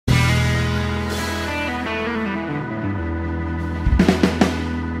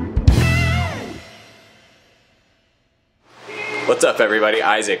What's up everybody,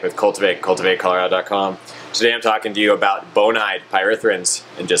 Isaac with cultivatecolorado.com. Today I'm talking to you about BONIDE Pyrethrins,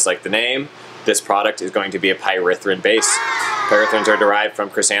 and just like the name, this product is going to be a pyrethrin base. Pyrethrins are derived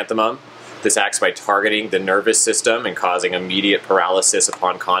from chrysanthemum. This acts by targeting the nervous system and causing immediate paralysis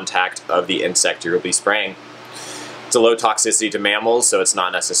upon contact of the insect you will be spraying. It's a low toxicity to mammals, so it's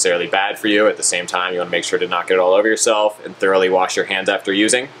not necessarily bad for you. At the same time, you want to make sure to not get it all over yourself and thoroughly wash your hands after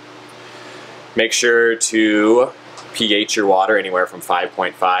using. Make sure to pH your water anywhere from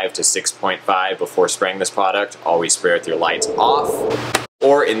 5.5 to 6.5 before spraying this product. Always spray with your lights off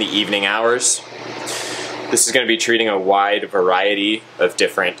or in the evening hours. This is going to be treating a wide variety of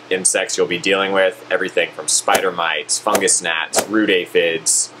different insects you'll be dealing with. Everything from spider mites, fungus gnats, root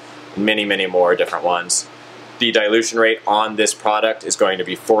aphids, many more different ones. The dilution rate on this product is going to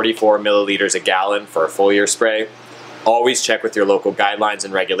be 44 milliliters a gallon for a full year spray. Always check with your local guidelines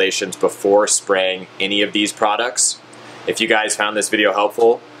and regulations before spraying any of these products. If you guys found this video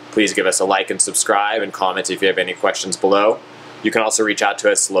helpful, please give us a like and subscribe, and comment if you have any questions below. You can also reach out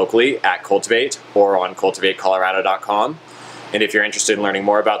to us locally at Cultivate or on cultivatecolorado.com. And if you're interested in learning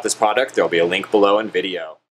more about this product, there'll be a link below in video.